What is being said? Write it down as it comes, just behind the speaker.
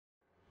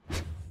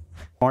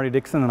Marty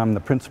Dixon, and I'm the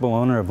principal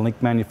owner of Link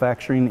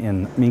Manufacturing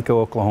in Minco,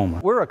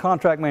 Oklahoma. We're a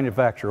contract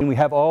manufacturer, and we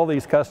have all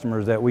these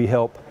customers that we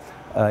help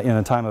in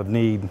a time of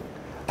need,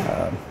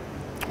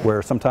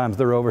 where sometimes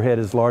their overhead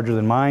is larger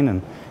than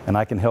mine, and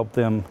I can help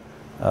them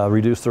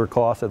reduce their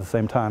costs at the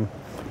same time,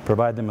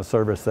 provide them a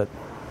service that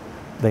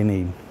they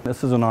need.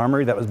 This is an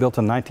armory that was built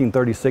in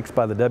 1936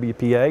 by the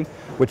WPA,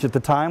 which at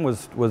the time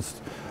was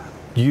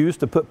used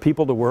to put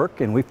people to work,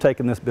 and we've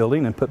taken this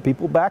building and put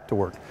people back to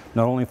work,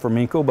 not only for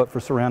Minco but for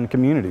surrounding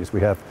communities.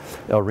 We have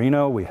El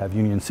Reno, we have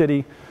Union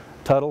City,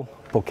 Tuttle,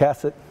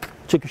 Pocasset,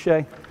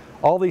 Chickasha.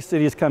 All these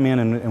cities come in,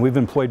 and we've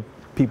employed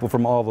people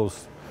from all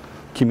those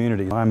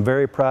communities. I'm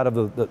very proud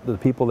of the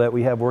people that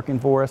we have working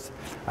for us.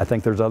 I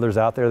think there's others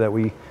out there that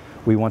we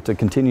want to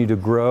continue to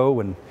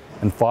grow and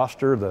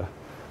foster. The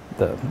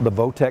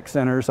VOTEC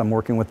centers. I'm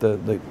working with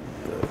the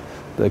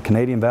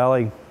Canadian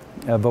Valley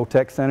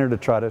VOTEC Center to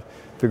try to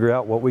figure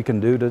out what we can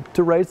do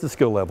to raise the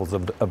skill levels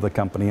of the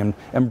company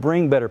and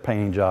bring better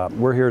paying jobs.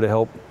 We're here to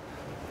help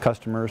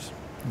customers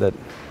that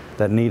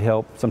need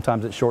help.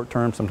 Sometimes it's short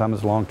term, sometimes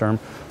it's long term,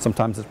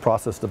 sometimes it's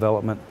process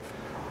development.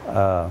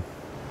 But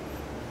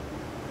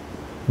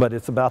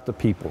it's about the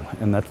people,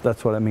 and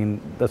that's what I mean.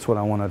 That's what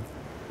I want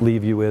to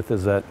leave you with,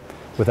 is that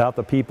without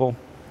the people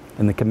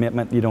and the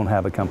commitment, you don't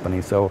have a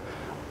company. So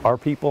our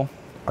people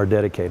are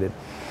dedicated.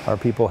 Our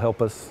people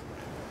help us.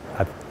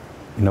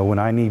 When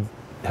I need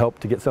help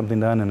to get something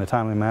done in a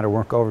timely manner,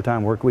 work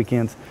overtime, work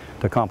weekends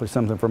to accomplish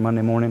something for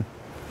Monday morning,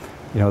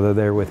 they're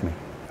there with me.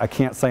 I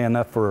can't say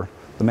enough for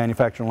the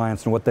Manufacturing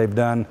Alliance and what they've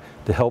done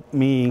to help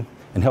me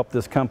and help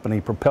this company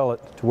propel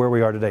it to where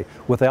we are today.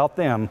 Without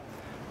them,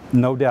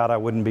 no doubt I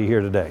wouldn't be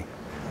here today.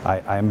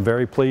 I am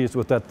very pleased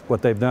with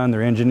what they've done,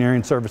 their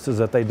engineering services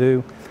that they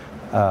do.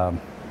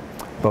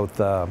 Both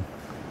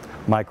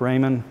Mike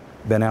Raymond,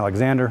 Ben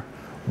Alexander,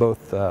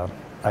 both,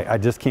 I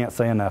just can't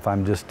say enough.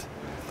 I'm just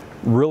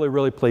really,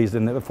 really pleased.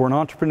 And for an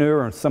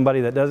entrepreneur or somebody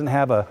that doesn't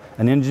have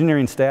an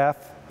engineering staff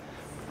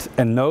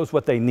and knows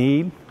what they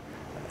need,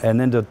 and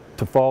then to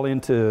fall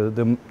into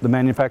the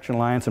Manufacturing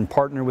Alliance and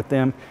partner with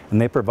them,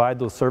 and they provide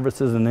those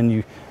services, and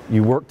then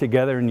you work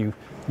together and you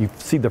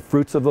see the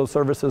fruits of those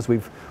services.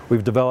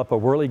 We've developed a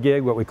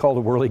whirligig, what we call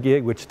the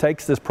whirligig, which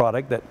takes this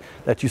product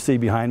that you see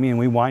behind me, and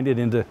we wind it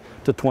into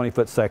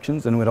 20-foot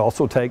sections, and it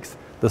also takes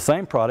the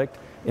same product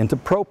into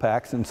Pro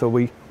Packs, and so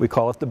we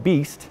call it the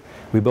Beast.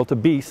 We built a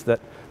Beast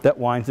that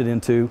winds it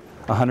into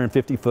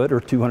 150 foot or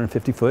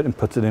 250 foot and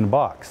puts it in a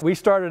box. We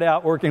started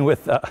out working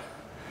with a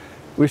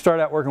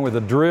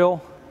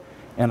drill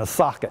and a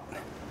socket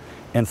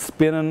and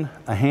spinning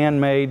a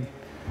handmade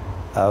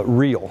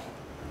reel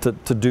to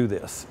do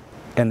this.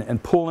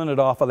 And pulling it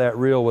off of that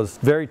reel was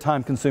very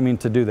time consuming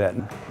to do that.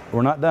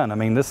 We're not done. I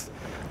mean, the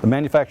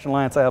Manufacturing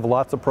Alliance, I have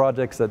lots of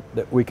projects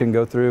that we can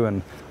go through,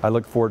 and I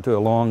look forward to a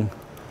long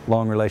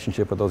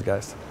relationship with those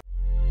guys.